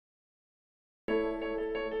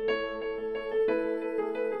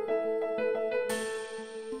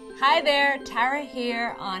Hi there, Tara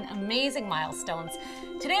here on Amazing Milestones.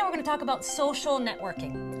 Today we're going to talk about social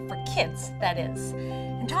networking, for kids that is.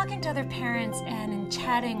 In talking to other parents and in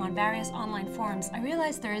chatting on various online forums, I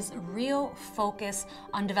realized there is a real focus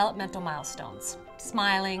on developmental milestones.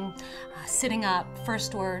 Smiling, sitting up,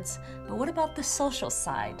 first words, but what about the social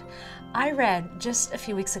side? I read just a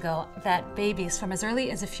few weeks ago that babies from as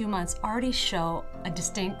early as a few months already show a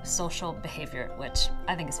distinct social behavior, which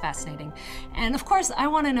I think is fascinating. And of course, I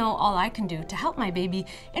want to know all I can do to help my baby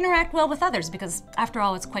interact well with others, because after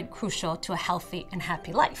all, it's quite crucial to a healthy and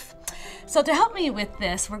happy life. So to help me with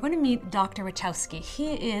this, we're going to meet Dr. Rochowski.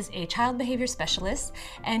 He is a child behavior specialist,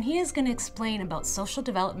 and he is going to explain about social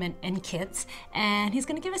development in kids, and he's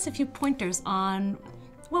going to give us a few pointers on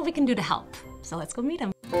what we can do to help. So let's go meet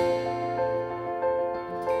him.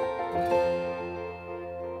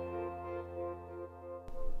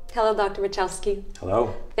 Hello, Dr. Rochowski.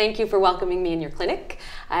 Hello. Thank you for welcoming me in your clinic.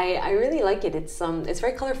 I really like it. It's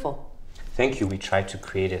very colorful. Thank you. We try to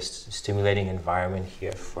create a stimulating environment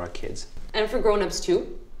here for our kids. And for grown-ups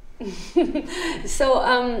too. So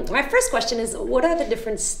my first question is, what are the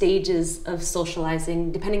different stages of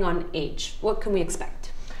socializing depending on age? What can we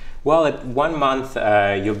expect? Well, at 1 month,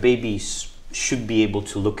 your baby should be able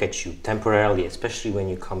to look at you temporarily, especially when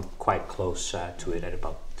you come quite close to it at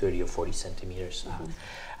about 30 or 40 centimeters.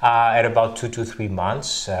 At about 2 to 3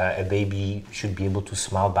 months, a baby should be able to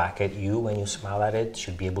smile back at you when you smile at it,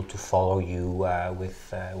 should be able to follow you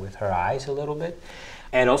with her eyes a little bit,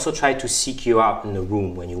 and also try to seek you out in the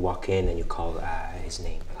room when you walk in and you call his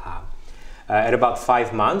name. At about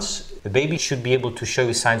 5 months, the baby should be able to show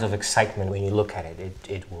you signs of excitement when you look at it.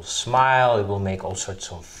 It will smile, it will make all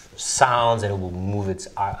sorts of sounds, and it will move its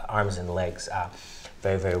arms and legs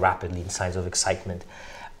very, very rapidly in signs of excitement.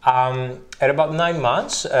 At about 9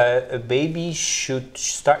 months, a baby should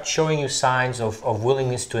start showing you signs of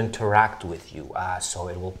willingness to interact with you. So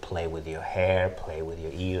it will play with your hair, play with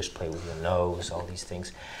your ears, play with your nose, all these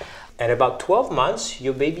things. At about 12 months,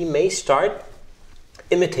 your baby may start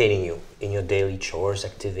imitating you in your daily chores,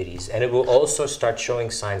 activities, and it will also start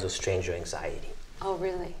showing signs of stranger anxiety. Oh,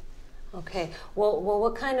 really? Okay. Well,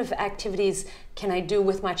 what kind of activities can I do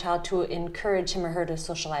with my child to encourage him or her to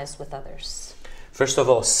socialize with others? First of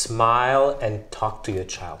all, smile and talk to your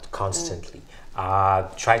child constantly.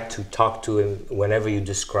 Try to talk to him whenever you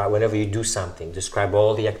do something. Describe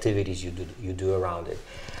all the activities you do around it.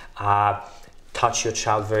 Touch your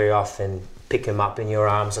child very often. Pick him up in your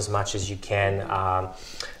arms as much as you can.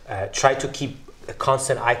 Try to keep a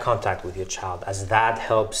constant eye contact with your child, as that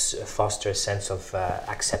helps foster a sense of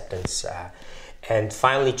acceptance. And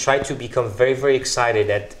finally, try to become very, very excited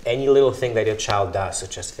at any little thing that your child does,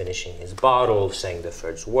 such as finishing his bottle, saying the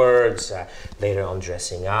first words, later on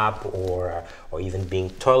dressing up, or even being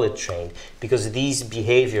toilet trained, because these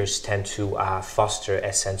behaviors tend to foster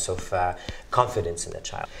a sense of confidence in the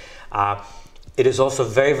child. It is also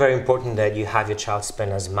very, very important that you have your child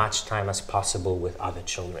spend as much time as possible with other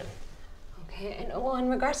children. Okay, and well, in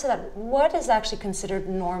regards to that, what is actually considered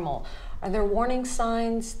normal? Are there warning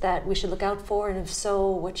signs that we should look out for, and if so,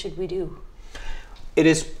 what should we do? It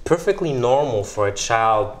is perfectly normal for a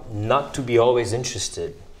child not to be always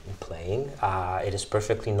interested in playing. It is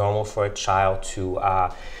perfectly normal for a child to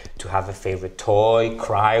have a favorite toy,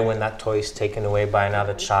 cry when that toy is taken away by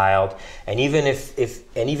another child, and even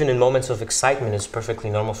even in moments of excitement, it's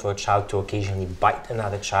perfectly normal for a child to occasionally bite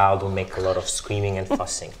another child or make a lot of screaming and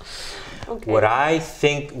fussing. Okay. What I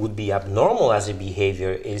think would be abnormal as a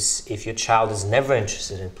behavior is if your child is never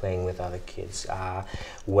interested in playing with other kids,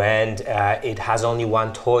 when it has only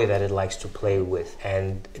one toy that it likes to play with,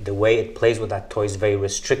 and the way it plays with that toy is very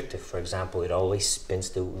restrictive. For example, it always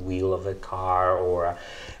spins the wheel of a car, or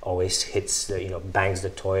always hits, bangs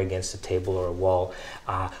the toy against a table or a wall,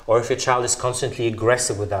 or if your child is constantly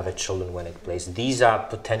aggressive with other children when it plays. These are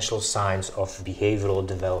potential signs of behavioral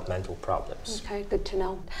developmental problems. Okay, good to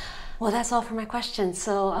know. Well, that's all for my questions,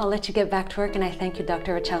 so I'll let you get back to work, and I thank you,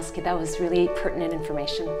 Dr. Rochowski. That was really pertinent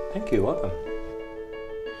information. Thank you. Welcome.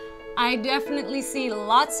 I definitely see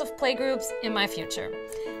lots of playgroups in my future.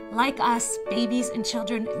 Like us, babies and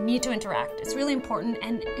children need to interact. It's really important,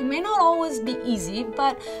 and it may not always be easy,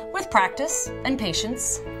 but with practice and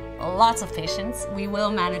patience, lots of patience, we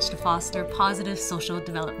will manage to foster positive social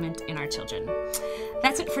development in our children.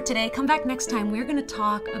 That's it for today. Come back next time. We're going to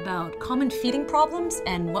talk about common feeding problems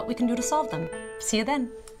and what we can do to solve them. See you then.